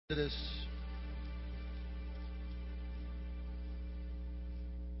Exodus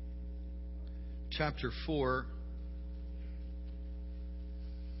chapter 4.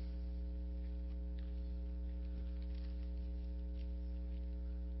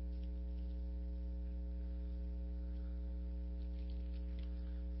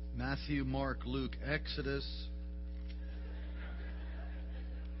 Matthew, Mark, Luke, Exodus.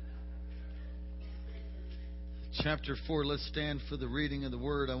 Chapter 4, let's stand for the reading of the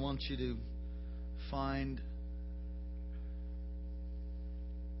Word. I want you to find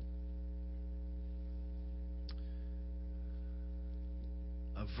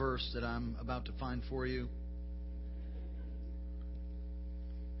a verse that I'm about to find for you.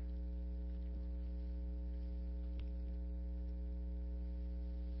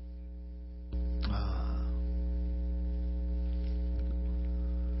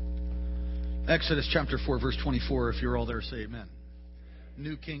 Exodus chapter 4, verse 24. If you're all there, say amen.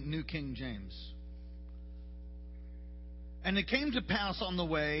 New King James. And it came to pass on the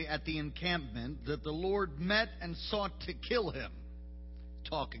way at the encampment that the Lord met and sought to kill him.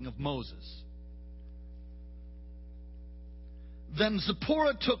 Talking of Moses. Then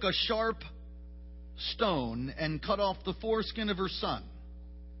Zipporah took a sharp stone and cut off the foreskin of her son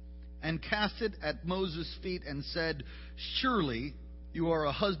and cast it at Moses' feet and said, "Surely you are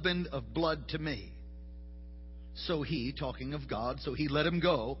a husband of blood to me." So he, talking of God, so he let him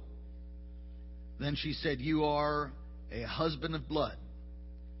go. Then she said, "You are a husband of blood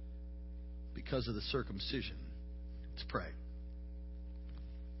because of the circumcision." Let's pray.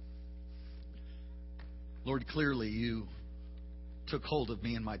 Lord, clearly you took hold of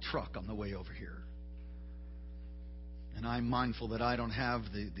me in my truck on the way over here. And I'm mindful that I don't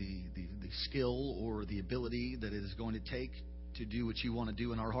have the skill or the ability that it is going to take to do what you want to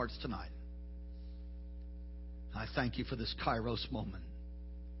do in our hearts tonight. I thank you for this Kairos moment.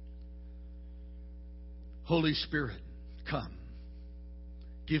 Holy Spirit, come.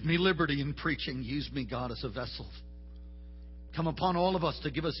 Give me liberty in preaching. Use me, God, as a vessel. Come upon all of us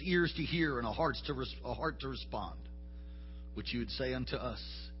to give us ears to hear and a heart to respond. Which you would say unto us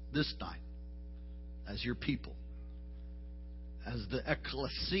this night, as your people, as the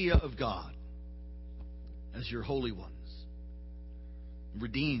ecclesia of God, as your holy ones,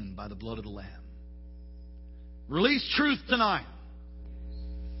 redeemed by the blood of the Lamb. Release truth tonight.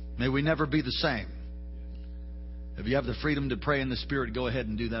 May we never be the same. If you have the freedom to pray in the Spirit, go ahead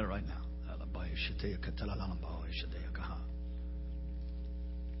and do that right now.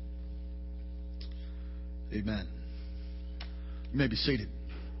 Amen. You may be seated.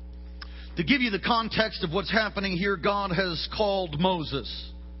 To give you the context of what's happening here, God has called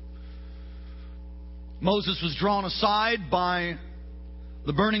Moses. Moses was drawn aside by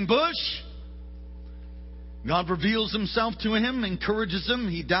the burning bush. God reveals himself to him, encourages him.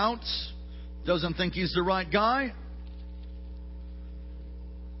 He doubts, doesn't think he's the right guy.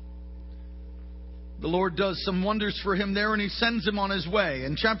 The Lord does some wonders for him there, and he sends him on his way.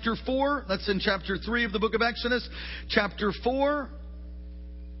 In chapter 4, that's in chapter 3 of the book of Exodus, chapter 4,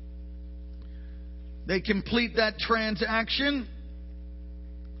 they complete that transaction.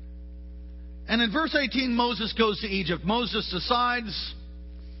 And in verse 18, Moses goes to Egypt. Moses decides,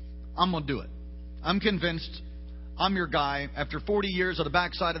 I'm going to do it. I'm convinced. I'm your guy. After 40 years on the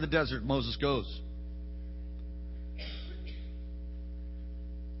backside of the desert, Moses goes.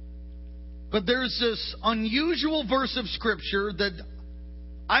 But there's this unusual verse of Scripture that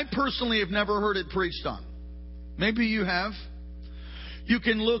I personally have never heard it preached on. Maybe you have. You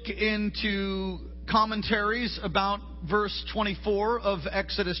can look into commentaries about verse 24 of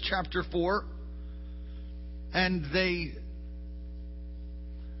Exodus chapter 4. And they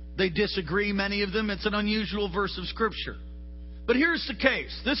disagree, many of them. It's an unusual verse of Scripture. But here's the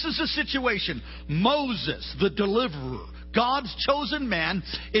case. This is a situation. Moses, the deliverer, God's chosen man,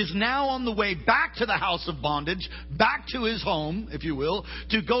 is now on the way back to the house of bondage, back to his home, if you will,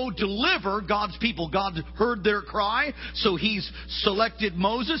 to go deliver God's people. God heard their cry, so he's selected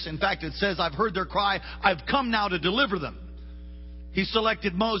Moses. In fact, it says, I've heard their cry. I've come now to deliver them. He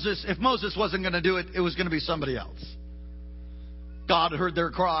selected Moses. If Moses wasn't going to do it, it was going to be somebody else. God heard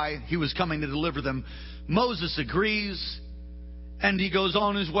their cry. He was coming to deliver them. Moses agrees, and he goes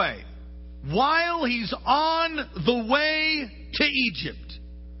on his way. While he's on the way to Egypt,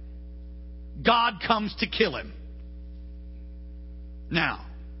 God comes to kill him. Now,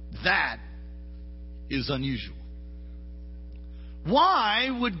 that is unusual.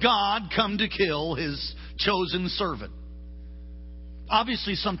 Why would God come to kill his chosen servant?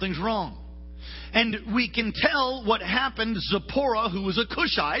 Obviously, something's wrong. And we can tell what happened. Zipporah, who was a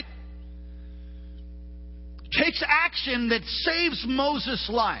Cushite, takes action that saves Moses'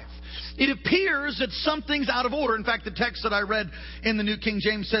 life. It appears that something's out of order. In fact, the text that I read in the New King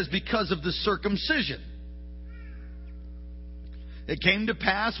James says, because of the circumcision. It came to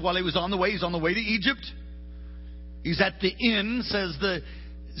pass while he was on the way. He's on the way to Egypt. He's at the inn, says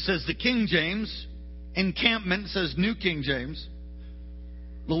the King James. Encampment, says New King James.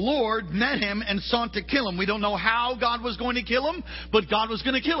 The Lord met him and sought to kill him. We don't know how God was going to kill him, but God was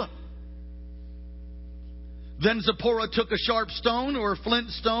going to kill him. Then Zipporah took a sharp stone or a flint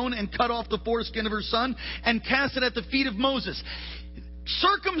stone and cut off the foreskin of her son and cast it at the feet of Moses.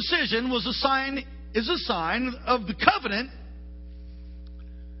 Circumcision is a sign of the covenant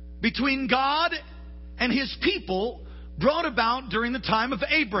between God and His people brought about during the time of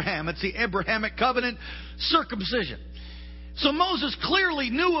Abraham. It's the Abrahamic covenant, circumcision. So Moses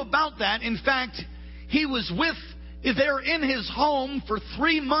clearly knew about that. In fact, he was there in his home for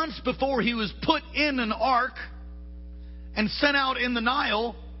 3 months before he was put in an ark and sent out in the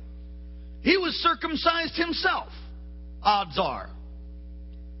Nile. He was circumcised himself, odds are.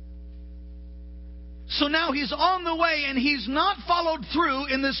 So now he's on the way, and he's not followed through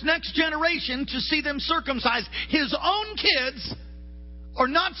in this next generation to see them circumcised. His own kids are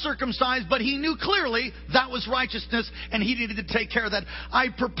not circumcised, but he knew clearly that was righteousness, and he needed to take care of that. I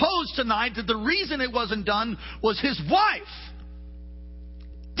propose tonight that the reason it wasn't done was his wife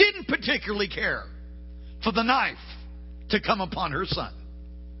didn't particularly care for the knife to come upon her son.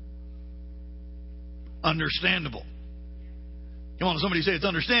 Understandable. Come on, somebody say it's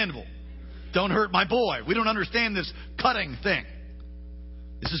understandable. Don't hurt my boy. We don't understand this cutting thing.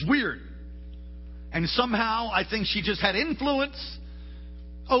 This is weird. And somehow I think she just had influence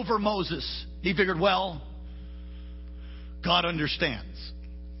over Moses. He figured, well, God understands.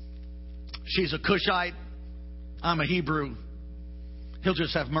 She's a Cushite. I'm a Hebrew. He'll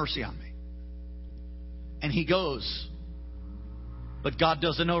just have mercy on me. And he goes. But God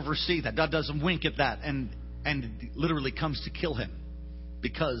doesn't oversee that. God doesn't wink at that and literally comes to kill him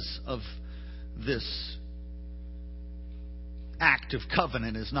because of this act of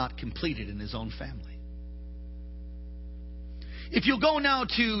covenant is not completed in his own family. If you'll go now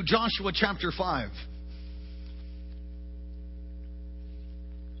to Joshua chapter 5.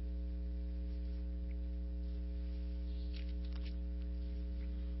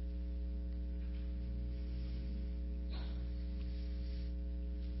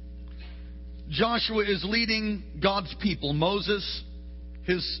 Joshua is leading God's people. Moses,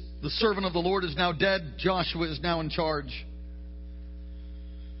 the servant of the Lord, is now dead. Joshua is now in charge.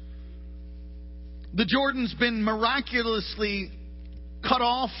 The Jordan's been miraculously cut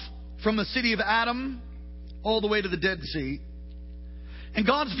off from the city of Adam all the way to the Dead Sea. And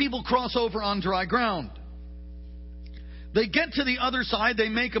God's people cross over on dry ground. They get to the other side. They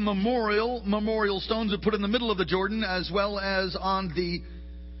make a memorial stones are put in the middle of the Jordan, as well as on the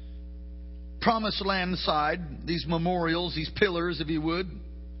Promised Land side. These memorials, these pillars, if you would.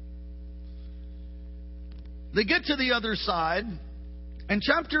 They get to the other side. And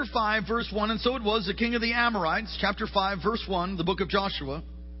chapter 5, verse 1, and so it was, the king of the Amorites, chapter 5, verse 1, the book of Joshua.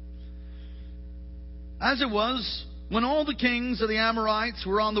 As it was, when all the kings of the Amorites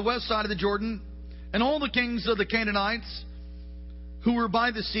were on the west side of the Jordan, and all the kings of the Canaanites who were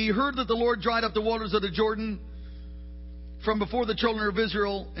by the sea heard that the Lord dried up the waters of the Jordan from before the children of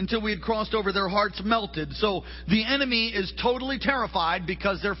Israel until we had crossed over, their hearts melted. So the enemy is totally terrified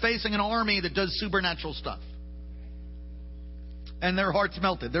because they're facing an army that does supernatural stuff. And their hearts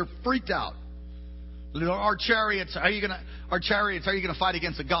melted. They're freaked out. Our chariots, are you going to fight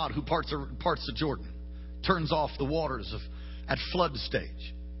against a God who parts the Jordan, turns off the waters at flood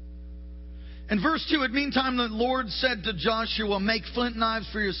stage? In verse 2, at meantime the Lord said to Joshua, make flint knives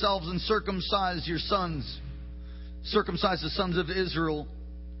for yourselves and circumcise your sons. Circumcise the sons of Israel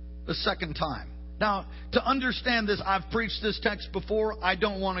the second time. Now, to understand this, I've preached this text before. I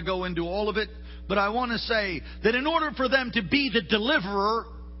don't want to go into all of it. But I want to say that in order for them to be the deliverer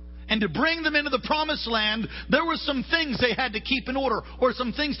and to bring them into the promised land, there were some things they had to keep in order, or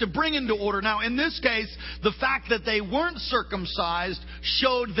some things to bring into order. Now, in this case, the fact that they weren't circumcised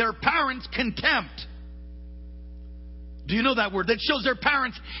showed their parents' contempt. Do you know that word? That shows their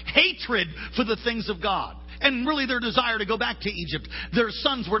parents' hatred for the things of God. And really their desire to go back to Egypt. Their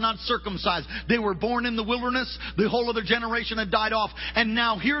sons were not circumcised. They were born in the wilderness. The whole of their generation had died off. And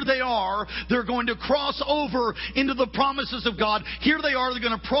now here they are. They're going to cross over into the promises of God. Here they are. They're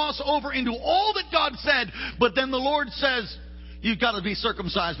going to cross over into all that God said. But then the Lord says, you've got to be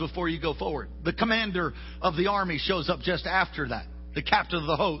circumcised before you go forward. The commander of the army shows up just after that. The captain of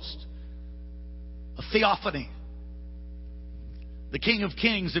the host. A theophany. The King of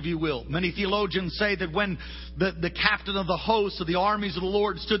Kings, if you will. Many theologians say that when the captain of the host of the armies of the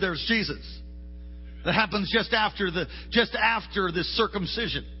Lord stood there as Jesus. That happens just after this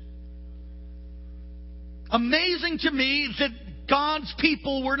circumcision. Amazing to me that God's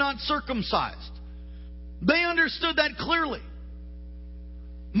people were not circumcised. They understood that clearly.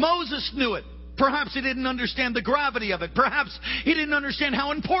 Moses knew it. Perhaps he didn't understand the gravity of it. Perhaps he didn't understand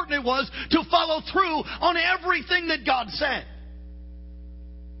how important it was to follow through on everything that God said.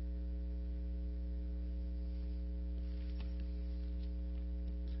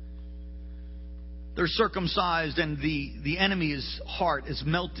 They're circumcised, and the enemy's heart is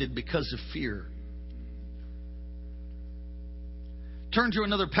melted because of fear. Turn to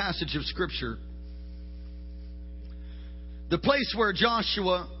another passage of Scripture. The place where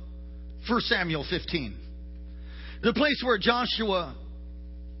Joshua, 1 Samuel 15. The place where Joshua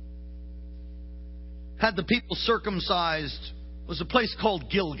had the people circumcised was a place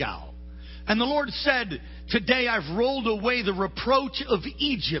called Gilgal. And the Lord said, today I've rolled away the reproach of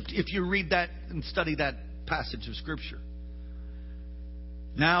Egypt, if you read that and study that passage of Scripture.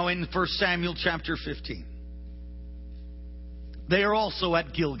 Now in 1 Samuel chapter 15. They are also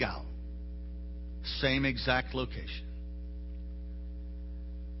at Gilgal. Same exact location.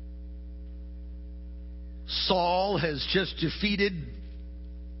 Saul has just defeated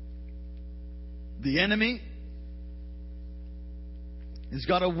the enemy. He's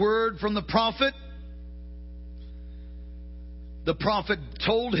got a word from the prophet. The prophet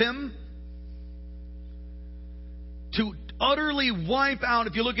told him to utterly wipe out,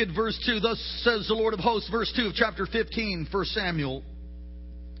 if you look at verse 2, thus says the Lord of hosts, verse 2 of chapter 15, 1 Samuel.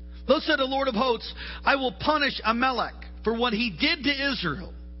 Thus said the Lord of hosts, I will punish Amalek for what he did to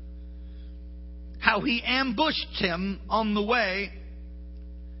Israel. How he ambushed him on the way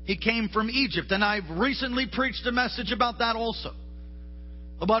he came from Egypt. And I've recently preached a message about that also.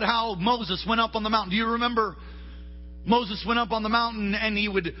 About how Moses went up on the mountain. Do you remember? Moses went up on the mountain and he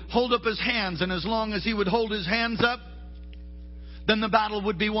would hold up his hands. And as long as he would hold his hands up, then the battle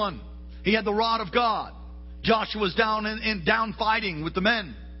would be won. He had the rod of God. Joshua was down fighting with the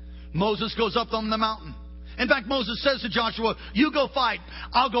men. Moses goes up on the mountain. In fact, Moses says to Joshua, you go fight.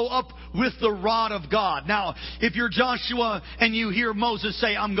 I'll go up with the rod of God. Now, if you're Joshua and you hear Moses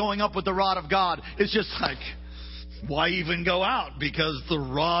say, I'm going up with the rod of God, it's just like, why even go out? Because the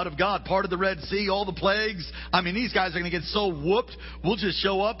rod of God, part of the Red Sea, all the plagues. I mean, these guys are going to get so whooped. We'll just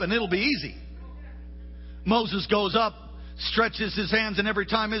show up and it'll be easy. Moses goes up, stretches his hands, and every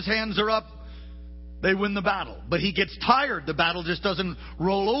time his hands are up, they win the battle. But he gets tired. The battle just doesn't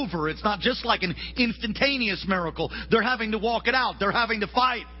roll over. It's not just like an instantaneous miracle. They're having to walk it out. They're having to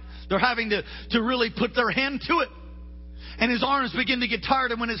fight. They're having to really put their hand to it. And his arms begin to get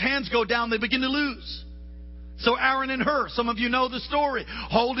tired. And when his hands go down, they begin to lose. So Aaron and Hur, some of you know the story,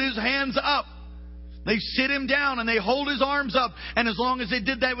 hold his hands up. They sit him down and they hold his arms up. And as long as they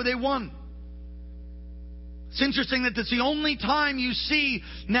did that, they won. It's interesting that it's the only time you see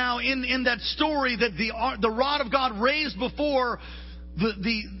now in that story that the rod of God raised before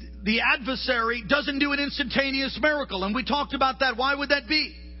the adversary doesn't do an instantaneous miracle. And we talked about that. Why would that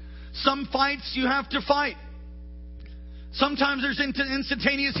be? Some fights you have to fight. Sometimes there's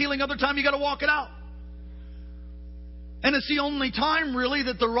instantaneous healing. Other time you got to walk it out. And it's the only time really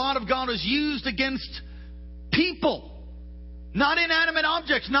that the rod of God is used against people. Not inanimate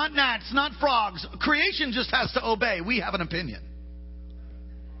objects, not gnats, not frogs. Creation just has to obey. We have an opinion.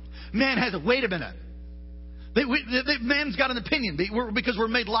 Man has wait a minute. Man's got an opinion. Because we're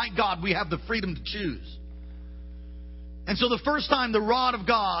made like God, we have the freedom to choose. And so the first time the rod of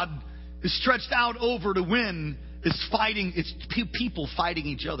God is stretched out over to win is fighting. It's people fighting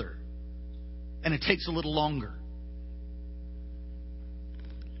each other. And it takes a little longer.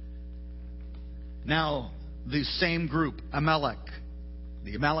 Now, the same group, Amalek,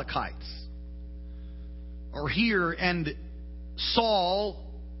 the Amalekites, are here, and Saul,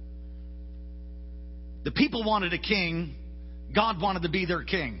 the people wanted a king. God wanted to be their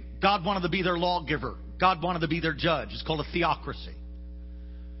king. God wanted to be their lawgiver. God wanted to be their judge. It's called a theocracy.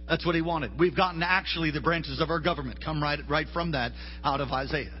 That's what he wanted. We've gotten actually the branches of our government come right from that out of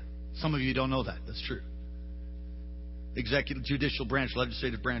Isaiah. Some of you don't know that. That's true. Executive, judicial branch,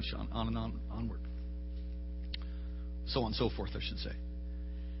 legislative branch, on and onward. So on and so forth, I should say.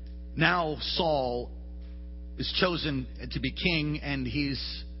 Now Saul is chosen to be king, and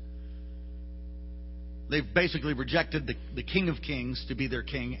they've basically rejected the King of Kings to be their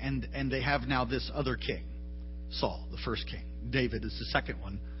king, and they have now this other king, Saul, the first king. David is the second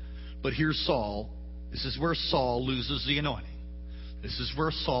one. But here's Saul. This is where Saul loses the anointing. This is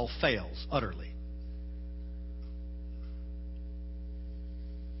where Saul fails utterly.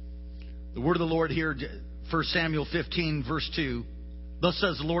 The word of the Lord here, 1 Samuel 15, verse 2. Thus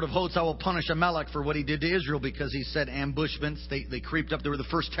says the Lord of hosts, I will punish Amalek for what he did to Israel, because he set ambushments. They creeped up. They were the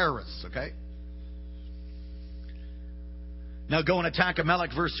first terrorists, okay? Now go and attack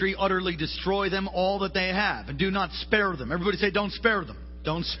Amalek, verse 3. Utterly destroy them, all that they have, and do not spare them. Everybody say, don't spare them.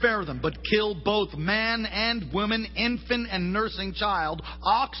 Don't spare them, but kill both man and woman, infant and nursing child,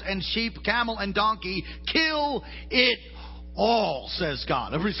 ox and sheep, camel and donkey. Kill it all, says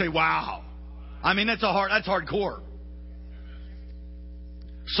God. Everybody say, wow. I mean, that's hardcore.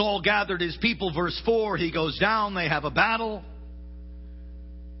 Saul gathered his people, verse 4. He goes down, they have a battle.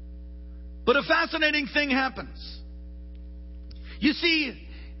 But a fascinating thing happens. You see,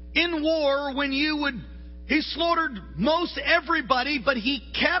 in war, he slaughtered most everybody, but he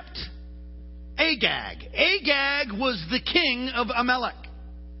kept Agag. Agag was the king of Amalek.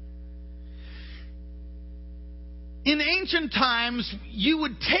 In ancient times, you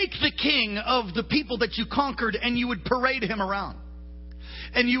would take the king of the people that you conquered and you would parade him around.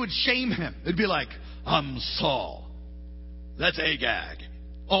 And you would shame him. It'd be like, I'm Saul. That's Agag.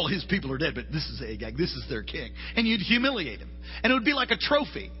 All his people are dead, but this is Agag. This is their king. And you'd humiliate him. And it would be like a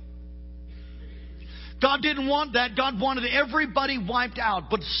trophy. God didn't want that. God wanted everybody wiped out.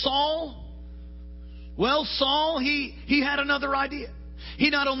 But Saul, he had another idea. He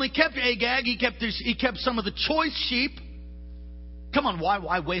not only kept Agag, he kept some of the choice sheep. Come on,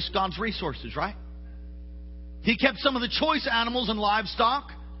 why waste God's resources, right? He kept some of the choice animals and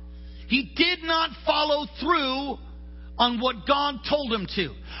livestock. He did not follow through on what God told him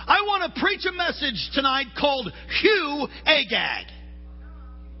to. I want to preach a message tonight called Hew Agag.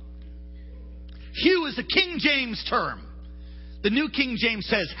 Hew is a King James term. The New King James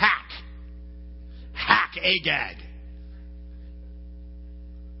says hack. Hack Agag.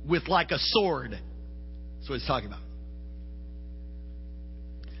 With like a sword. That's what he's talking about.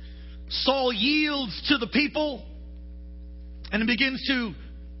 Saul yields to the people and begins to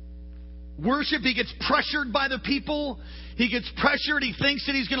worship. He gets pressured by the people. He gets pressured. He thinks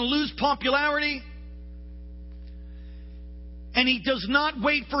that he's going to lose popularity. And he does not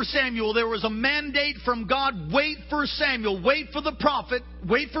wait for Samuel. There was a mandate from God. Wait for Samuel. Wait for the prophet.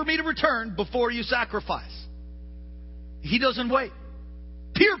 Wait for me to return before you sacrifice. He doesn't wait.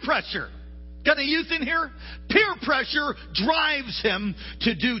 Peer pressure. Got any youth in here? Peer pressure drives him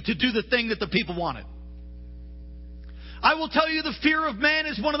to do the thing that the people wanted. I will tell you, the fear of man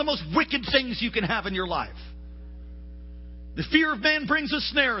is one of the most wicked things you can have in your life. The fear of man brings a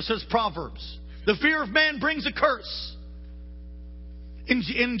snare, says Proverbs. The fear of man brings a curse.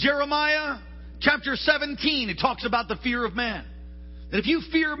 In Jeremiah chapter 17, it talks about the fear of man. And if you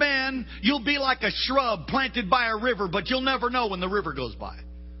fear man, you'll be like a shrub planted by a river, but you'll never know when the river goes by.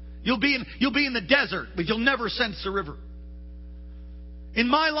 You'll be in the desert, but you'll never sense the river. In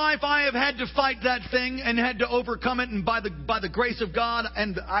my life, I have had to fight that thing and had to overcome it, and by the grace of God,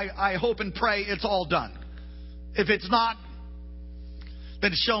 and I hope and pray it's all done. If it's not,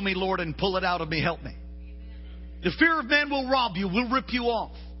 then show me, Lord, and pull it out of me. Help me. The fear of man will rob you, will rip you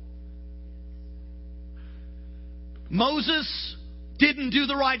off. Moses didn't do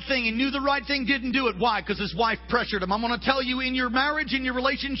the right thing. He knew the right thing, didn't do it. Why? Because his wife pressured him. I'm going to tell you, in your marriage, in your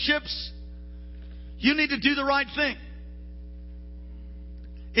relationships, you need to do the right thing.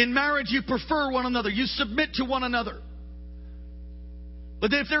 In marriage, you prefer one another. You submit to one another.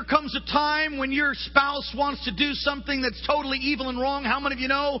 But if there comes a time when your spouse wants to do something that's totally evil and wrong, how many of you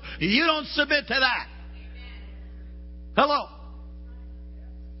know you don't submit to that? Hello?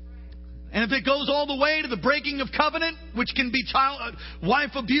 And if it goes all the way to the breaking of covenant, which can be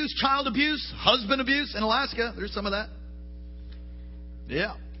wife abuse, child abuse, husband abuse. In Alaska, there's some of that.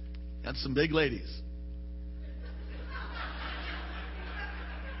 Yeah. That's some big ladies.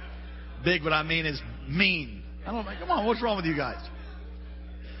 Big, what I mean is mean. I don't know. Come on, what's wrong with you guys?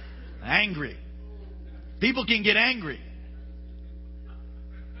 Angry. People can get angry.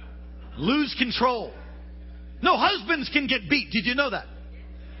 Lose control. No, husbands can get beat. Did you know that?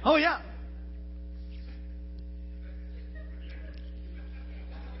 Oh, yeah.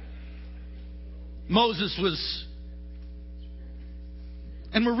 Moses was,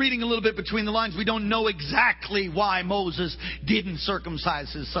 and we're reading a little bit between the lines. We don't know exactly why Moses didn't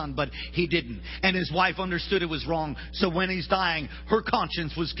circumcise his son, but he didn't. And his wife understood it was wrong. So when he's dying, her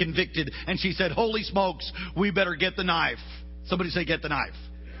conscience was convicted. And she said, holy smokes, we better get the knife. Somebody say, get the knife.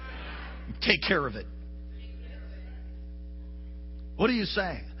 Take care of it. What are you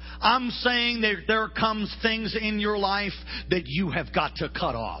saying? I'm saying that there comes things in your life that you have got to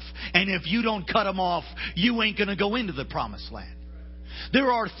cut off. And if you don't cut them off, you ain't going to go into the promised land.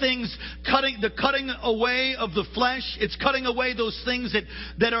 There are things the cutting away of the flesh. It's cutting away those things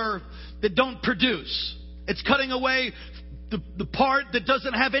that don't produce. It's cutting away the part that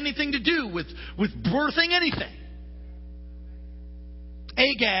doesn't have anything to do with birthing anything.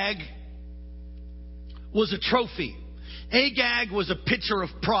 Agag was a trophy. Agag was a picture of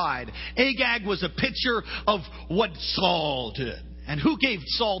pride. Agag was a picture of what Saul did. And who gave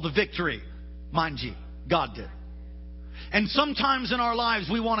Saul the victory? Mind you, God did. And sometimes in our lives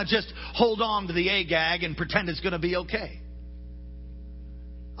we want to just hold on to the Agag and pretend it's going to be okay.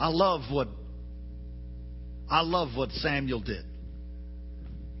 I love what Samuel did.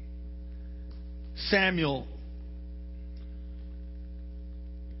 Samuel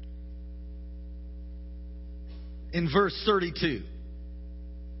in verse 32.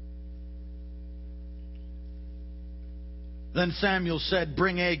 Then Samuel said,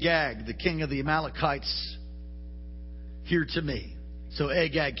 "Bring Agag, the king of the Amalekites, here to me." So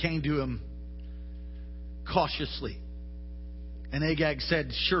Agag came to him cautiously. And Agag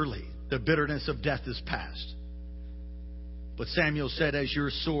said, "Surely the bitterness of death is past." But Samuel said, "As your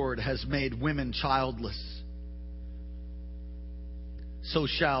sword has made women childless, so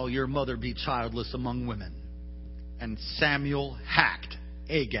shall your mother be childless among women." And Samuel hacked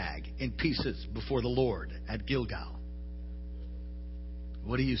Agag in pieces before the Lord at Gilgal.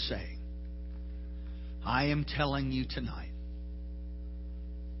 What are you saying? I am telling you tonight,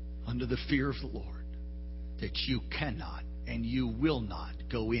 under the fear of the Lord, that you cannot and you will not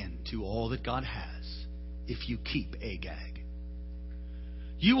go into all that God has if you keep Agag.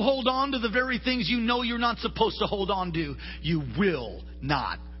 You hold on to the very things you know you're not supposed to hold on to. You will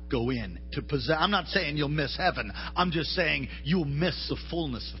not go in to possess. I'm not saying you'll miss heaven. I'm just saying you'll miss the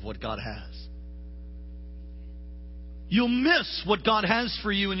fullness of what God has. You'll miss what God has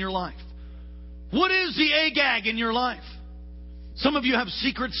for you in your life. What is the Agag in your life? Some of you have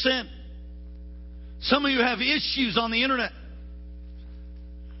secret sin. Some of you have issues on the internet.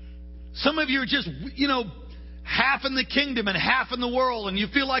 Some of you are just, half in the kingdom and half in the world, and you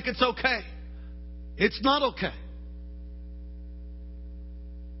feel like it's okay. It's not okay.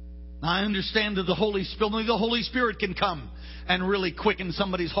 I understand that the Holy Spirit can come and really quicken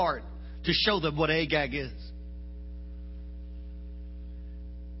somebody's heart to show them what Agag is.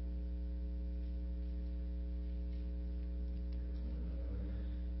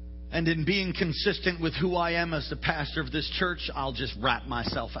 And in being consistent with who I am as the pastor of this church, I'll just wrap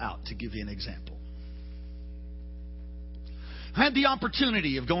myself out to give you an example. I had the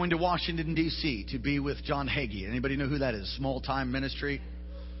opportunity of going to Washington, D.C. to be with John Hagee. Anybody know who that is? Small Time Ministry.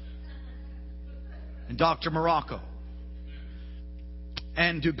 And Dr. Morocco.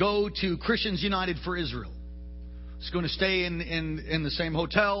 And to go to Christians United for Israel. I was going to stay in the same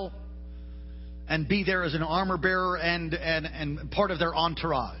hotel and be there as an armor bearer and part of their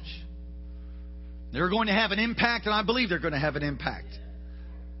entourage. They're going to have an impact, and I believe they're going to have an impact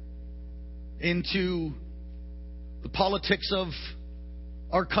into the politics of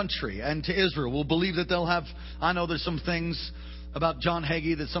our country and to Israel. We'll believe that they'll have... I know there's some things about John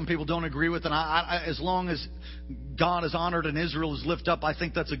Hagee that some people don't agree with, and I as long as God is honored and Israel is lifted up, I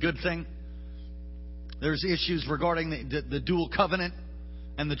think that's a good thing. There's issues regarding the dual covenant,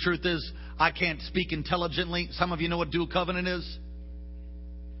 and the truth is, I can't speak intelligently. Some of you know what dual covenant is?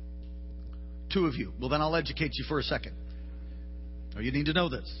 2 of you. Well, then I'll educate you for a second. Or you need to know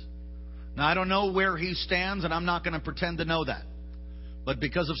this. Now, I don't know where he stands, and I'm not going to pretend to know that. But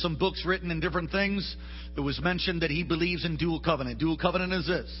because of some books written in different things, it was mentioned that he believes in dual covenant. Dual covenant is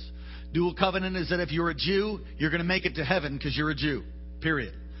this. Dual covenant is that if you're a Jew, you're going to make it to heaven because you're a Jew.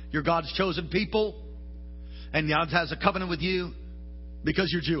 Period. You're God's chosen people, and God has a covenant with you because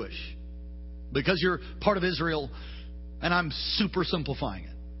you're Jewish. Because you're part of Israel, and I'm super simplifying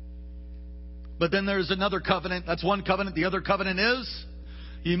it. But then there's another covenant. That's one covenant. The other covenant is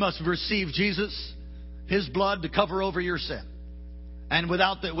you must receive Jesus, His blood to cover over your sin. And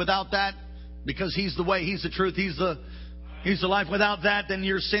without that, because He's the way, He's the truth, He's the life. Without that, then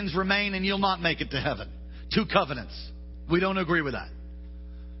your sins remain and you'll not make it to heaven. 2 covenants. We don't agree with that.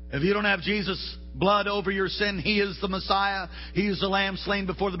 If you don't have Jesus' blood over your sin, He is the Messiah. He is the Lamb slain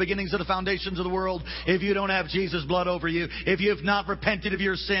before the beginnings of the foundations of the world. If you don't have Jesus' blood over you, if you have not repented of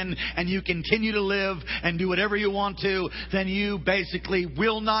your sin and you continue to live and do whatever you want to, then you basically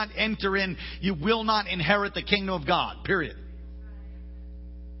will not enter in, you will not inherit the kingdom of God. Period.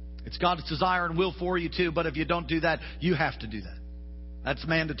 It's God's desire and will for you too, but if you don't do that, you have to do that. That's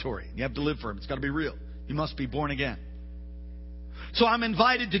mandatory. You have to live for Him. It's got to be real. You must be born again. So I'm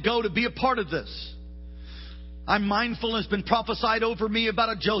invited to go to be a part of this. I'm mindful, has been prophesied over me about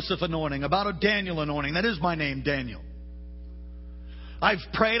a Joseph anointing, about a Daniel anointing. That is my name, Daniel. I've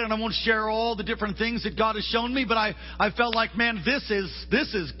prayed, and I won't share all the different things that God has shown me, but I felt like, man, this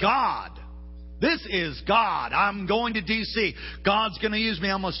is God. This is God. I'm going to D.C. God's going to use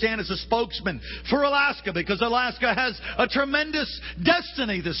me. I'm going to stand as a spokesman for Alaska, because Alaska has a tremendous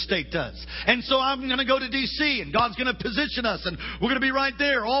destiny, this state does. And so I'm going to go to D.C. and God's going to position us, and we're going to be right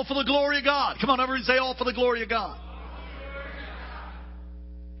there, all for the glory of God. Come on, everybody say, all for the glory of God.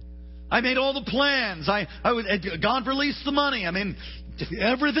 I made all the plans. God released the money. I mean,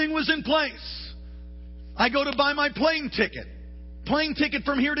 everything was in place. I go to buy my plane ticket. Plane ticket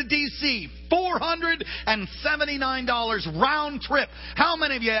from here to D.C., $479 round trip. How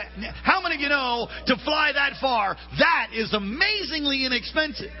many of you know to fly that far? That is amazingly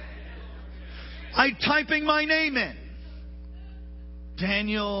inexpensive. I'm typing my name in.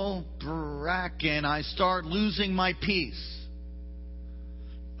 Daniel Bracken. I start losing my peace.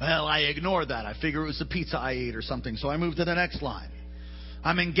 Well, I ignored that. I figure it was the pizza I ate or something, so I moved to the next line.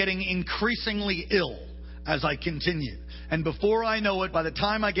 I'm getting increasingly ill as I continue. And before I know it, by the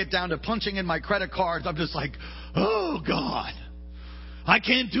time I get down to punching in my credit cards, I'm just like, oh, God, I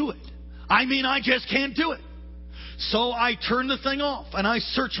can't do it. I just can't do it. So I turn the thing off and I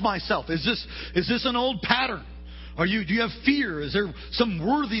search myself. Is this an old pattern? Do you have fear? Is there some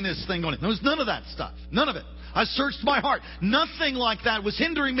worthiness thing going on? There was none of that stuff. None of it. I searched my heart. Nothing like that was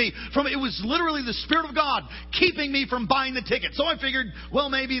hindering me from it. Was literally the Spirit of God keeping me from buying the ticket. So I figured, well,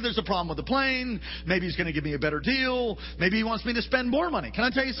 maybe there's a problem with the plane. Maybe He's going to give me a better deal. Maybe He wants me to spend more money. Can I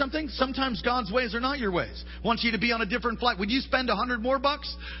tell you something? Sometimes God's ways are not your ways. Wants you to be on a different flight. Would you spend $100 more?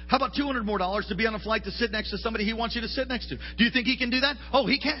 How about $200 more to be on a flight to sit next to somebody He wants you to sit next to? Do you think He can do that? Oh,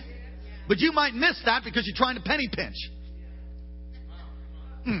 He can. But you might miss that because you're trying to penny pinch.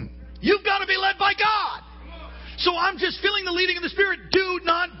 You've got to be led by God. So I'm just feeling the leading of the Spirit. Do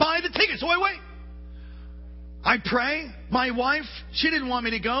not buy the ticket. So I wait. I pray. My wife, she didn't want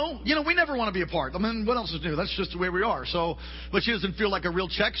me to go. We never want to be apart. I mean, what else is new? That's just the way we are. But she doesn't feel like a real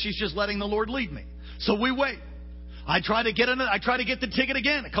check. She's just letting the Lord lead me. So we wait. I try to get the ticket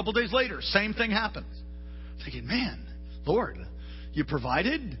again. A couple days later, same thing happens. I'm thinking, man, Lord, You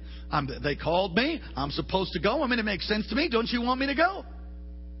provided. They called me. I'm supposed to go. It makes sense to me. Don't you want me to go?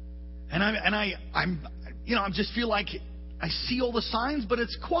 And I just feel like I see all the signs, but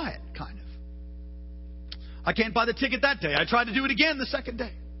it's quiet, kind of. I can't buy the ticket that day. I tried to do it again the second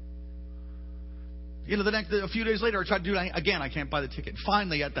day. A few days later, I tried to do it again. I can't buy the ticket.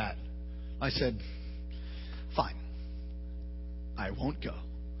 Finally, at that, I said, fine. I won't go.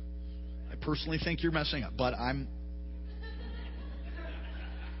 I personally think you're messing up, but I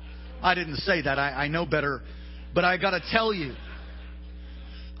didn't say that. I know better. But I got to tell you,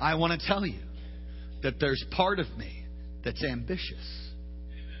 I want to tell you that there's part of me that's ambitious.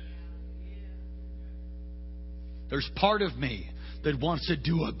 There's part of me that wants to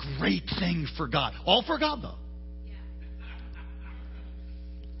do a great thing for God. All for God, though.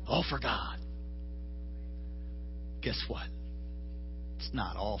 All for God. Guess what? It's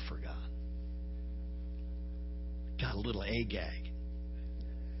not all for God. Got a little A-gag.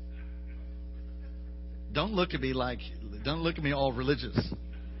 Don't look at me all religious.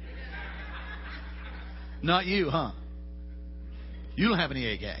 Not you, huh? You don't have any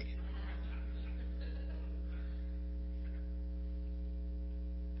A-gag.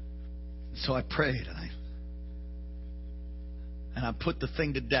 So I prayed and I put the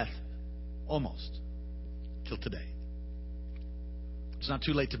thing to death almost till today. It's not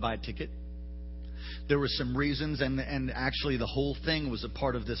too late to buy a ticket. There were some reasons, and actually the whole thing was a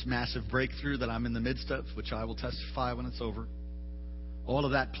part of this massive breakthrough that I'm in the midst of, which I will testify when it's over. All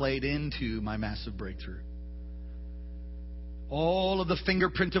of that played into my massive breakthrough. All of the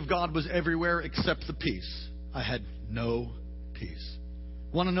fingerprint of God was everywhere except the peace. I had no peace.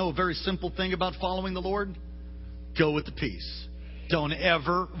 Want to know a very simple thing about following the Lord? Go with the peace. Don't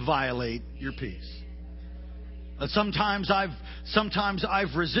ever violate your peace. Sometimes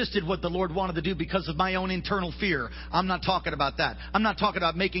I've resisted what the Lord wanted to do because of my own internal fear. I'm not talking about that. I'm not talking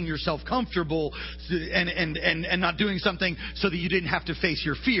about making yourself comfortable and not doing something so that you didn't have to face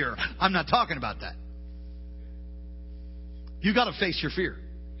your fear. I'm not talking about that. You got to face your fear.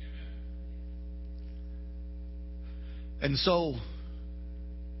 And so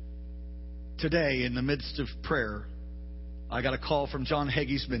today, in the midst of prayer, I got a call from John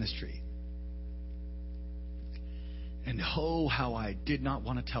Hagee's ministry. And oh, how I did not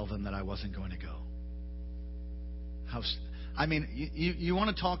want to tell them that I wasn't going to go. You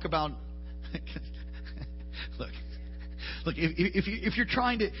want to talk about... Look. If you're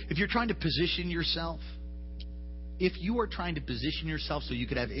trying to position yourself if you are trying to position yourself so you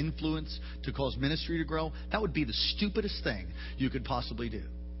could have influence to cause ministry to grow, that would be the stupidest thing you could possibly do.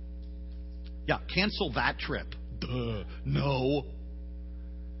 Yeah, cancel that trip. Duh, no.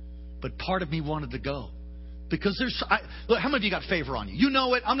 But part of me wanted to go. Because look, how many of you got favor on you? You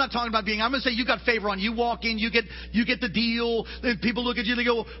know it. I'm not talking about I'm going to say you got favor on you. You walk in, you get the deal. Then people look at you, they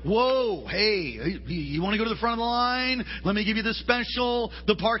go, whoa, hey, you want to go to the front of the line? Let me give you this special.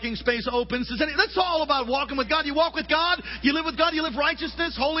 The parking space opens. That's all about walking with God. You walk with God. You live with God. You live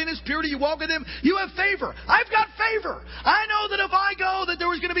righteousness, holiness, purity. You walk with Him. You have favor. I've got favor. I know that if I go, that there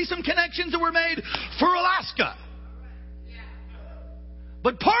was going to be some connections that were made for Alaska.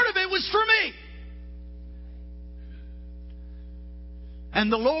 But part of it was for me. And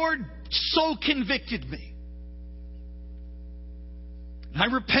the Lord so convicted me. And I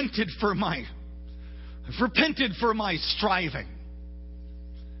repented for my striving.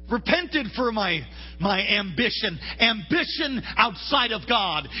 Repented for my ambition. Ambition outside of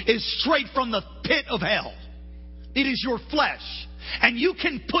God is straight from the pit of hell. It is your flesh. And you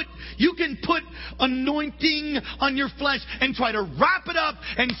can put anointing on your flesh and try to wrap it up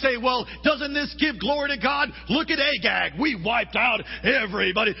and say, well, doesn't this give glory to God? Look at Agag. We wiped out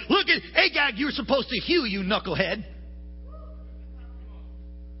everybody. Look at Agag. You're supposed to hew, you knucklehead.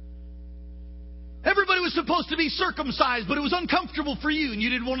 Everybody was supposed to be circumcised, but it was uncomfortable for you and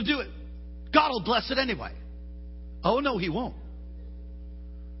you didn't want to do it. God will bless it anyway. Oh, no, He won't.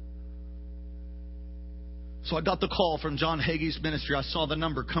 So I got the call from John Hagee's ministry. I saw the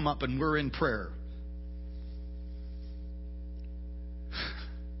number come up and we're in prayer.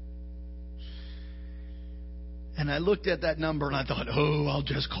 And I looked at that number and I thought, oh, I'll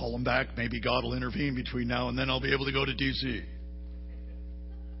just call him back. Maybe God will intervene between now and then. I'll be able to go to D.C.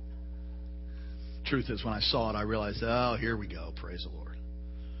 Truth is, when I saw it, I realized, oh, here we go. Praise the Lord.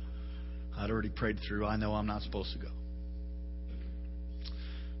 I'd already prayed through. I know I'm not supposed to go.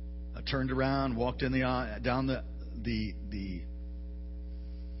 I turned around, walked in down the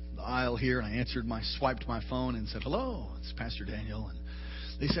aisle here, and I swiped my phone and said, hello, it's Pastor Daniel. And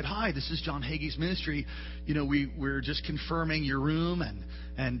they said, hi, this is John Hagee's ministry. You know, we're just confirming your room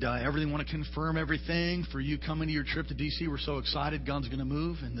and everything. Want to confirm everything for you coming to your trip to D.C. We're so excited God's going to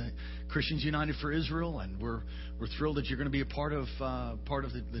move, and the Christians United for Israel, and we're thrilled that you're going to be a part of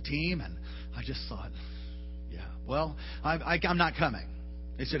the team. And I just thought, yeah, well, I'm not coming.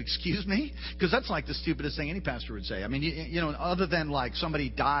 They said, excuse me? Because that's like the stupidest thing any pastor would say. I mean, you know, other than like somebody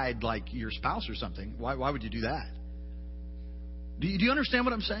died, like your spouse or something, why would you do that? Do you understand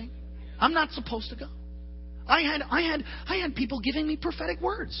what I'm saying? I'm not supposed to go. I had people giving me prophetic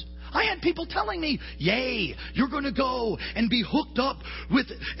words. I had people telling me, yay, you're going to go and be hooked up with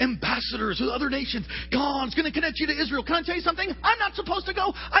ambassadors with other nations. God's going to connect you to Israel. Can I tell you something? I'm not supposed to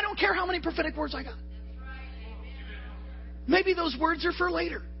go. I don't care how many prophetic words I got. Maybe those words are for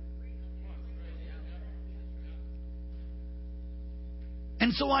later.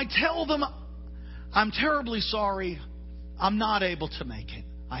 And so I tell them, I'm terribly sorry. I'm not able to make it.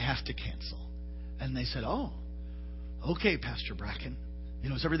 I have to cancel. And they said, oh, okay, Pastor Bracken. You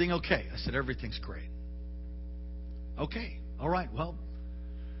know, is everything okay? I said, everything's great. Okay. All right. Well,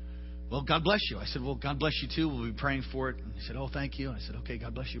 God bless you. I said, well, God bless you too. We'll be praying for it. And he said, oh, thank you. And I said, okay,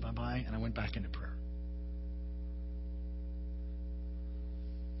 God bless you. Bye-bye. And I went back into prayer.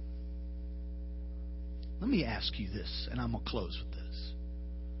 Let me ask you this, and I'm going to close with this.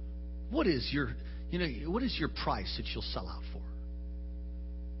 What is your price that you'll sell out for?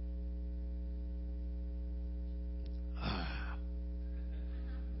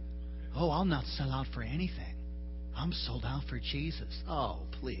 Oh, I'll not sell out for anything. I'm sold out for Jesus. Oh,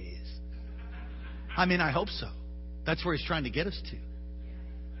 please. I mean, I hope so. That's where He's trying to get us to.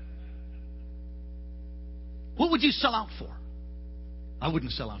 What would you sell out for? I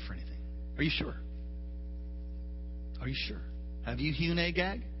wouldn't sell out for anything. Are you sure? Are you sure? Have you hewn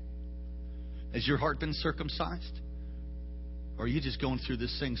Agag? Has your heart been circumcised? Or are you just going through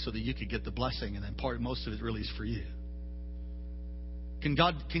this thing so that you could get the blessing and then most of it really is for you? Can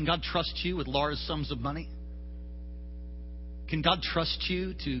God trust you with large sums of money? Can God trust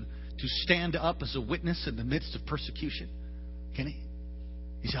you to stand up as a witness in the midst of persecution? Can He?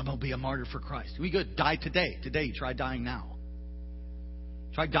 He said, I'm going to be a martyr for Christ. We could die today. Today, try dying now.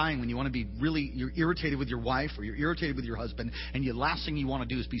 Try dying when you want to be you're irritated with your wife or you're irritated with your husband, and the last thing you want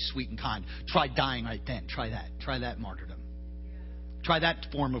to do is be sweet and kind. Try dying right then. Try that. Try that martyrdom. Try that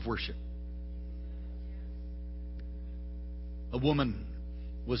form of worship. A woman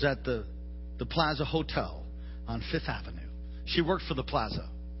was at the Plaza Hotel on Fifth Avenue. She worked for the Plaza.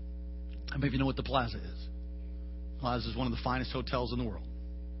 How many of you know what the Plaza is? Plaza is one of the finest hotels in the world.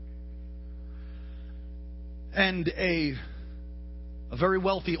 And a very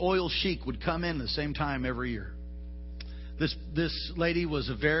wealthy oil sheik would come in the same time every year. This lady was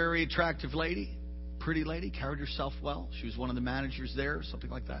a very attractive lady, pretty lady, carried herself well. She was one of the managers there, something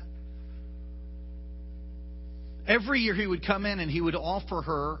like that. Every year he would come in and he would offer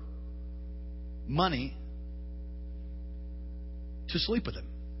her money to sleep with him.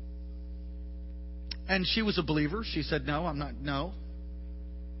 And she was a believer. She said, no, I'm not. No.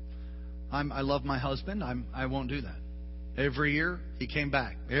 I love my husband. I won't do that. Every year he came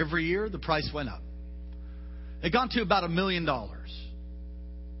back. Every year the price went up. It got to about $1 million.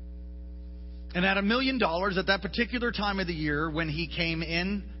 And at $1 million at that particular time of the year when he came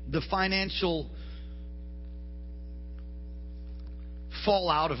in, the financial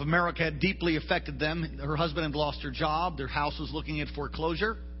fallout of America had deeply affected them. Her husband had lost her job. Their house was looking at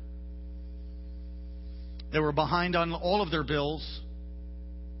foreclosure. They were behind on all of their bills.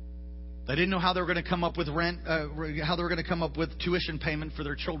 They didn't know how they were going to come up with rent, how they were going to come up with tuition payment for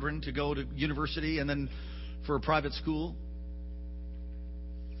their children to go to university and then for a private school.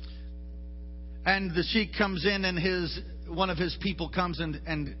 And the sheik comes in and one of his people comes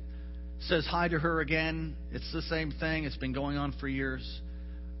and says hi to her again. It's the same thing. It's been going on for years.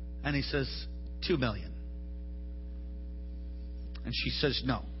 And he says, $2 million. And she says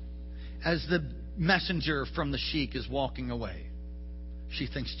no. As the messenger from the sheik is walking away, she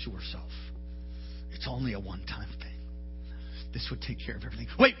thinks to herself, it's only a one-time thing. This would take care of everything.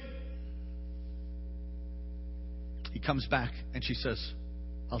 Wait! He comes back and she says,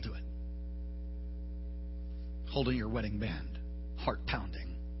 I'll do it. Holding your wedding band, heart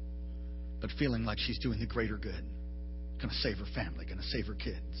pounding, but feeling like she's doing the greater good. Going to save her family, going to save her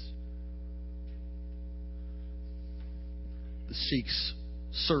kids. The sheik's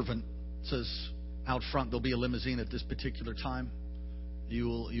servant says, out front, there'll be a limousine at this particular time.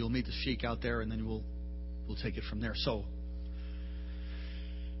 You'll meet the sheik out there, and then we'll take it from there. So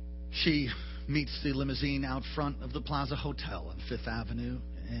she meets the limousine out front of the Plaza Hotel on Fifth Avenue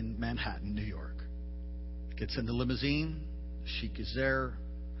in Manhattan, New York. Gets in the limousine. The sheik is there.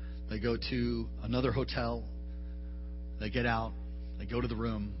 They go to another hotel. They get out. They go to the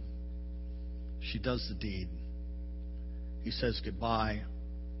room. She does the deed. He says goodbye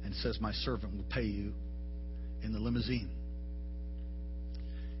and says, my servant will pay you in the limousine.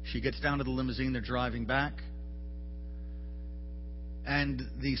 She gets down to the limousine. They're driving back. And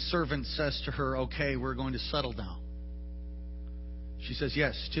the servant says to her, okay, we're going to settle now. She says,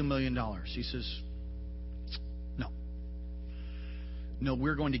 yes, $2 million. She says, no. No,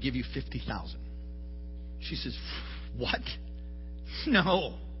 we're going to give you $50,000. She says, what?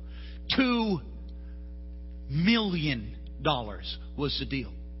 No. $2 million was the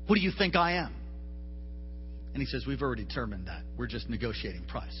deal. What do you think I am? And he says, we've already determined that. We're just negotiating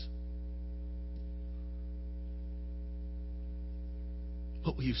price.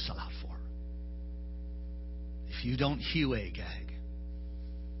 What will you sell out for? If you don't hew Agag,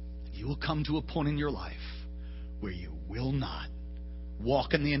 you will come to a point in your life where you will not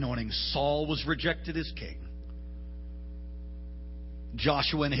walk in the anointing. Saul was rejected as king.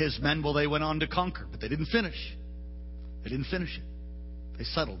 Joshua and his men, well, they went on to conquer, but they didn't finish. They didn't finish it. They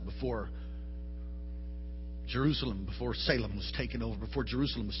settled before Jerusalem, before Salem was taken over, before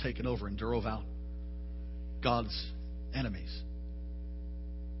Jerusalem was taken over and drove out God's enemies.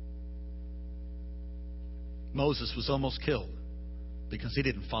 Moses was almost killed because he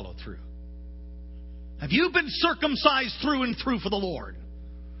didn't follow through. Have you been circumcised through and through for the Lord?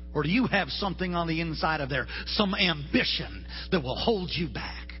 Or do you have something on the inside of there, some ambition that will hold you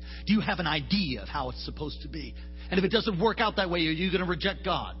back? Do you have an idea of how it's supposed to be? And if it doesn't work out that way, are you going to reject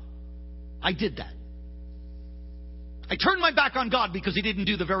God? I did that. I turned my back on God because He didn't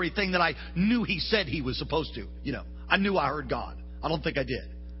do the very thing that I knew He said He was supposed to. You know, I knew I heard God. I don't think I did.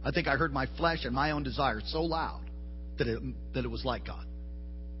 I think I heard my flesh and my own desires so loud that it was like God.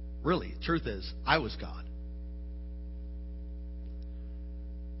 Really, the truth is, I was God.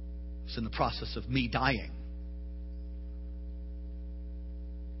 It's in the process of me dying.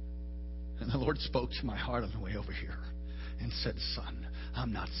 And the Lord spoke to my heart on the way over here and said, son,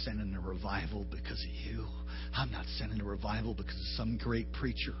 I'm not sending a revival because of you. I'm not sending a revival because of some great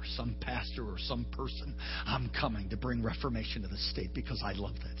preacher or some pastor or some person. I'm coming to bring reformation to the state because I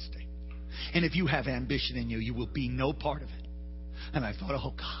love that state. And if you have ambition in you, you will be no part of it. And I thought,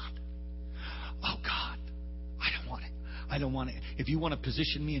 oh God, I don't want it. I don't want it. If you want to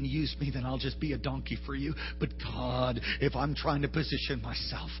position me and use me, then I'll just be a donkey for you. But God, if I'm trying to position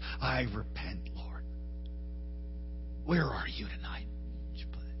myself, I repent, Lord. Where are you tonight?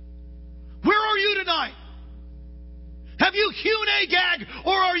 Where are you tonight? Have you hewn Agag,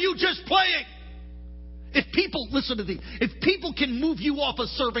 or are you just playing? If people, listen to these, if people can move you off of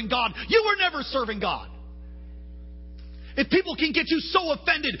serving God, you were never serving God. If people can get you so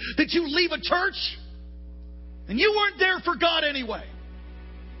offended that you leave a church, and you weren't there for God anyway.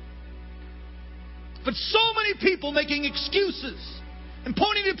 But so many people making excuses and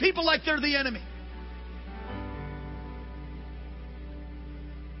pointing to people like they're the enemy.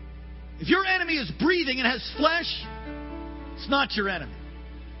 If your enemy is breathing and has flesh, it's not your enemy.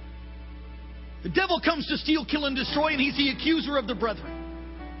 The devil comes to steal, kill, and destroy, and he's the accuser of the brethren.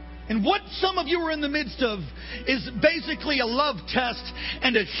 And what some of you are in the midst of is basically a love test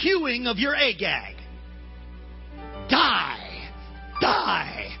and a hewing of your Agag. Die!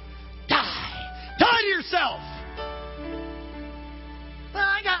 Die! Die! Die to yourself! Well,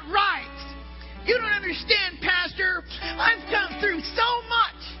 I got rights. You don't understand, Pastor. I've come through so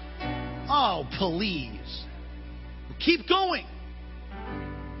much. Oh, please. Keep going.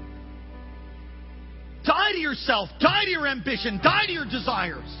 Die to yourself. Die to your ambition. Die to your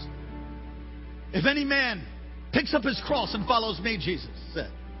desires. If any man picks up his cross and follows me, Jesus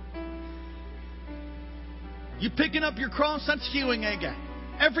said. You picking up your cross, that's hewing Agag.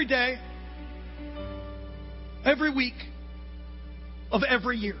 Every day, every week of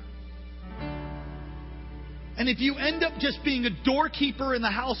every year. And if you end up just being a doorkeeper in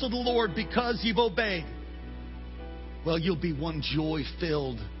the house of the Lord because you've obeyed, well, you'll be one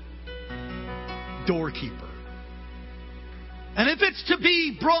joy-filled doorkeeper. And if it's to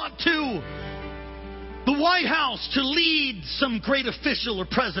be brought to the White House to lead some great official or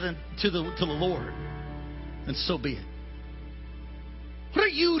president to the Lord, then so be it. What are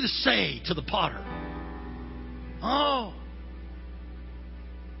you to say to the potter? Oh.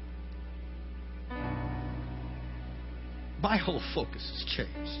 My whole focus has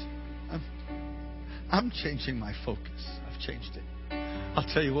changed. I'm changing my focus. I've changed it. I'll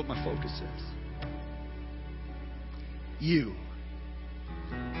tell you what my focus is. You.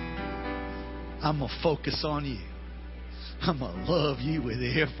 I'm going to focus on you. I'm going to love you with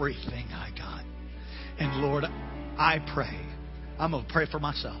everything I got. And Lord, I pray. I'm going to pray for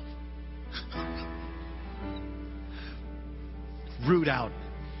myself. Root out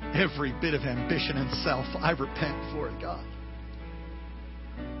every bit of ambition and self. I repent for it, God.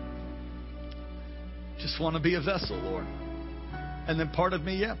 Just want to be a vessel, Lord. And then part of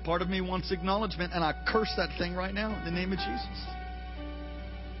me wants acknowledgement, and I curse that thing right now in the name of Jesus.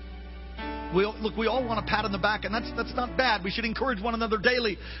 We all want a pat on the back, and that's not bad. We should encourage one another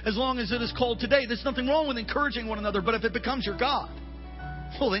daily, as long as it is called today. There's nothing wrong with encouraging one another, but if it becomes your God,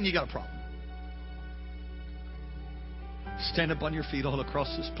 well, then you got a problem. Stand up on your feet all across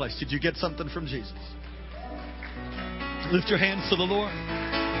this place. Did you get something from Jesus? Lift your hands to the Lord.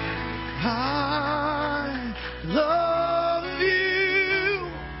 I love you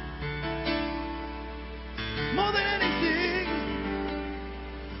more than anything.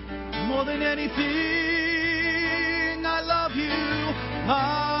 More than anything, I love you.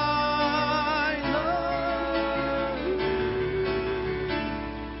 I love you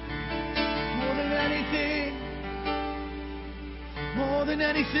more than anything. More than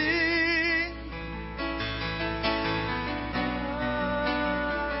anything.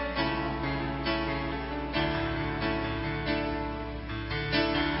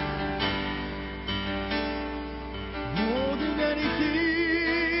 More than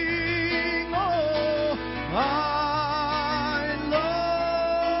anything. Oh, I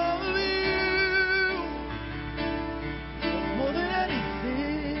love you more than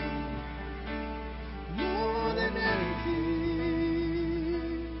anything. More than anything.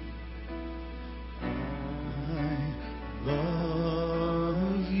 I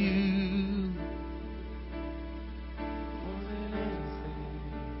love you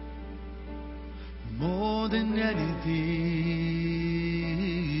more than anything.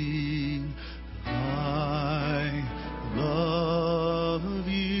 I love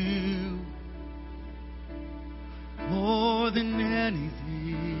you more than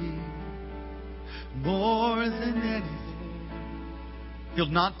anything. More than anything. He'll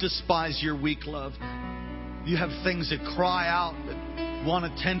not despise your weak love. You have things that cry out, that want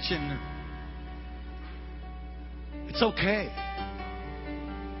attention. It's okay.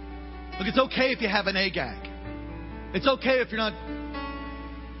 Look, it's okay if you have an Agag. It's okay if you're not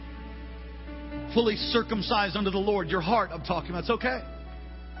fully circumcised unto the Lord. Your heart, I'm talking about. It's okay.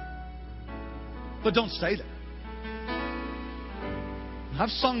 But don't stay there. I've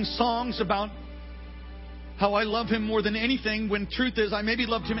sung songs about how I love Him more than anything, when truth is I maybe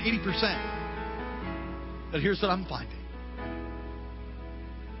loved Him 80%. But here's what I'm finding.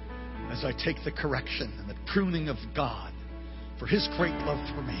 As I take the correction and the pruning of God for His great love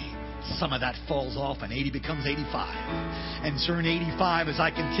for me. Some of that falls off and 80 becomes 85. And during 85, as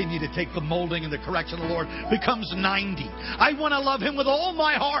I continue to take the molding and the correction of the Lord, becomes 90. I want to love Him with all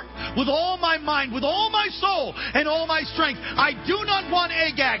my heart, with all my mind, with all my soul, and all my strength. I do not want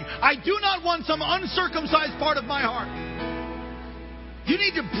Agag. I do not want some uncircumcised part of my heart. You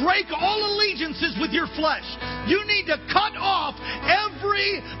need to break all allegiances with your flesh. You need to cut off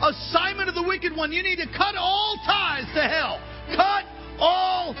every assignment of the wicked one. You need to cut all ties to hell. Cut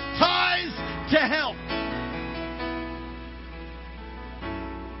all ties to hell.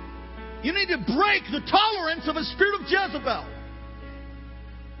 You need to break the tolerance of a spirit of Jezebel.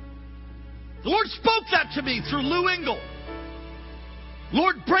 The Lord spoke that to me through Lou Engle.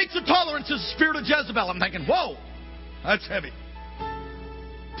 Lord, break the tolerance of the spirit of Jezebel. I'm thinking, whoa, that's heavy.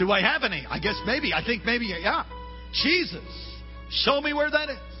 Do I have any? I guess maybe. I think maybe, yeah. Jesus, show me where that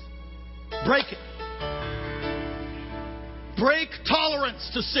is. Break it. Break tolerance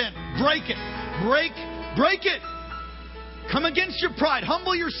to sin. Break it. Break it. Come against your pride.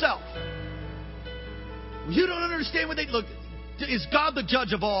 Humble yourself. You don't understand what they look. Is God the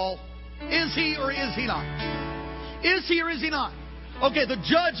judge of all? Is He or is He not? Is He or is He not? Okay, the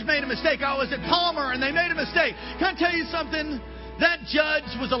judge made a mistake. I was at Palmer and they made a mistake. Can I tell you something? That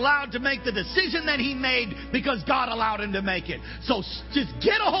judge was allowed to make the decision that he made because God allowed him to make it. So just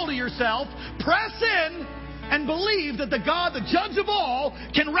get a hold of yourself, press in, and believe that the God, the judge of all,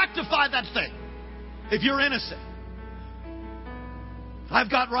 can rectify that thing if you're innocent. I've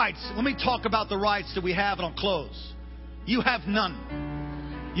got rights. Let me talk about the rights that we have, and I'll close. You have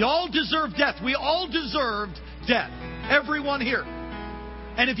none. You all deserve death. We all deserved death. Everyone here.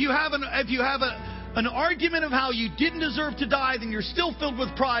 And if you have an argument of how you didn't deserve to die, then you're still filled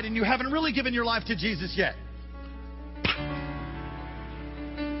with pride and you haven't really given your life to Jesus yet.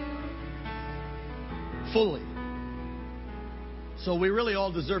 Fully. So we really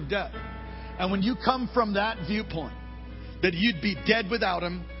all deserve death. And when you come from that viewpoint, that you'd be dead without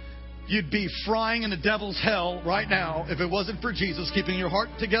Him, you'd be frying in the devil's hell right now if it wasn't for Jesus keeping your heart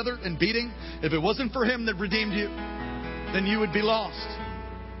together and beating, if it wasn't for Him that redeemed you, then you would be lost.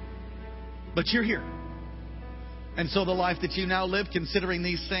 But you're here. And so the life that you now live, considering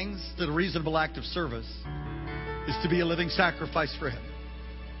these things, the reasonable act of service, is to be a living sacrifice for Him.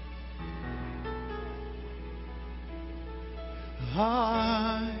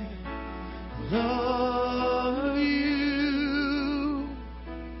 I love you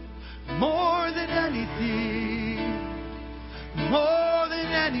more than anything, more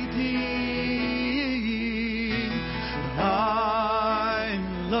than anything. I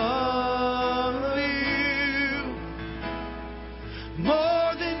love you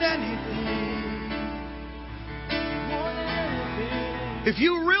more than anything, more than anything. If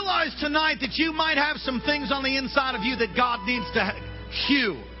you realize tonight that you might have some things on the inside of you that God needs to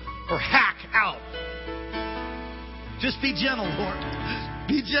hew or hack out, just be gentle, Lord.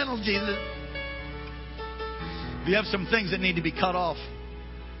 Be gentle, Jesus. If you have some things that need to be cut off,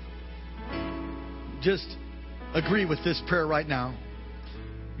 just agree with this prayer right now.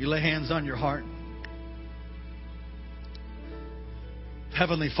 You lay hands on your heart.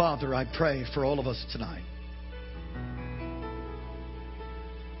 Heavenly Father, I pray for all of us tonight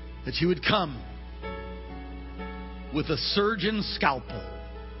that you would come with a surgeon's scalpel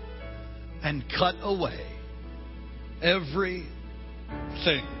and cut away everything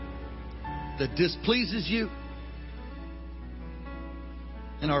that displeases you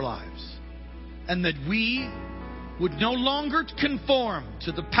in our lives. And that we would no longer conform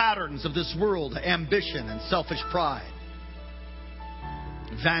to the patterns of this world, ambition and selfish pride,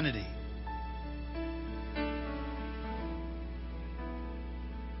 vanity.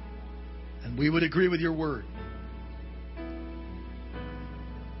 And we would agree with your word.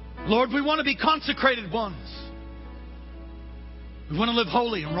 Lord, we want to be consecrated ones. We want to live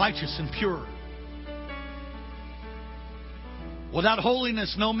holy and righteous and pure. Without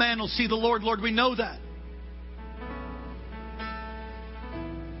holiness, no man will see the Lord. Lord, we know that.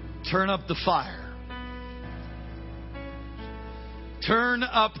 Turn up the fire. Turn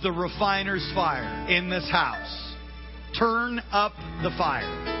up the refiner's fire in this house. Turn up the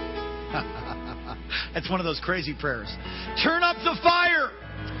fire. That's one of those crazy prayers. Turn up the fire.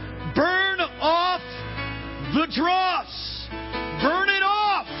 Burn off the dross. Burn it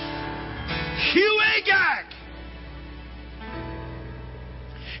off. Hew Agag.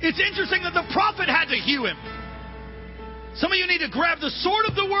 It's interesting that the prophet had to hew him. Some of you need to grab the sword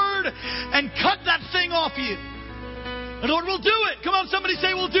of the word and cut that thing off you. The Lord will do it. Come on, somebody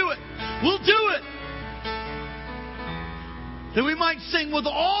say we'll do it. We'll do it. That we might sing with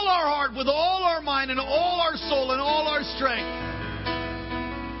all our heart, with all our mind, and all our soul, and all our strength.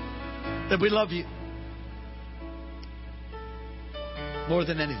 That we love you more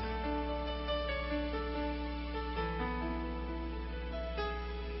than anything.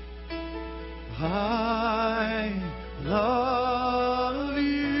 I love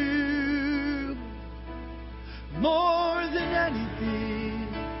you more than anything,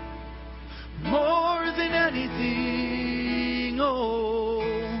 more than anything. Oh,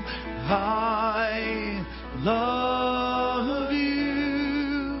 I love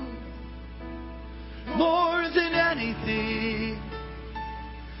you more than anything,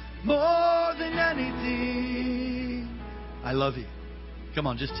 more than anything. I love you. Come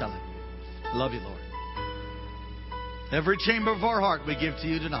on, just tell him. I love you, Lord. Every chamber of our heart we give to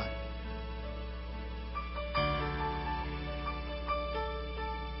you tonight.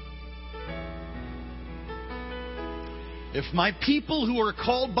 If my people who are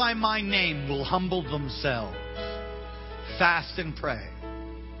called by my name will humble themselves, fast and pray,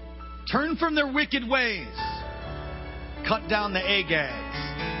 turn from their wicked ways, cut down the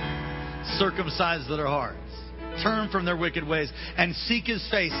Agags, circumcise their hearts, turn from their wicked ways, and seek His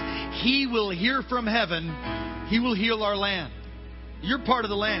face, He will hear from heaven. He will heal our land. You're part of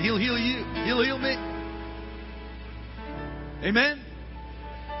the land. He'll heal you. He'll heal me. Amen?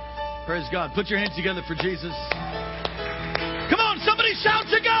 Praise God. Put your hands together for Jesus. Come on, somebody shout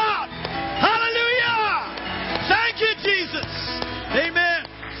to God. Hallelujah. Thank you, Jesus. Amen.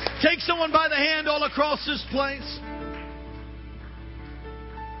 Take someone by the hand all across this place.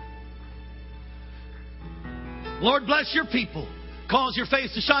 Lord, bless your people. Cause your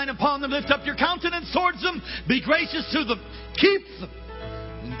face to shine upon them. Lift up your countenance towards them. Be gracious to them. Keep them.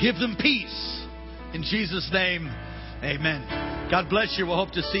 And give them peace. In Jesus' name, amen. God bless you. We'll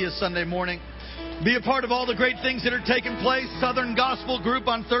hope to see you Sunday morning. Be a part of all the great things that are taking place. Southern Gospel Group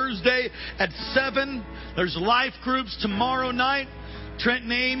on Thursday at 7. There's life groups tomorrow night. Trent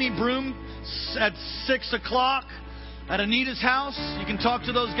and Amy Broom at 6 o'clock. At Anita's house, you can talk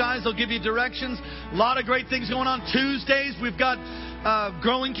to those guys. They'll give you directions. A lot of great things going on. Tuesdays, we've got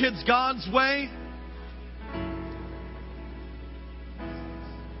Growing Kids God's Way.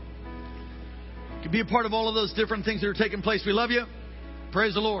 You can be a part of all of those different things that are taking place. We love you.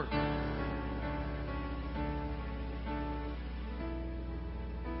 Praise the Lord.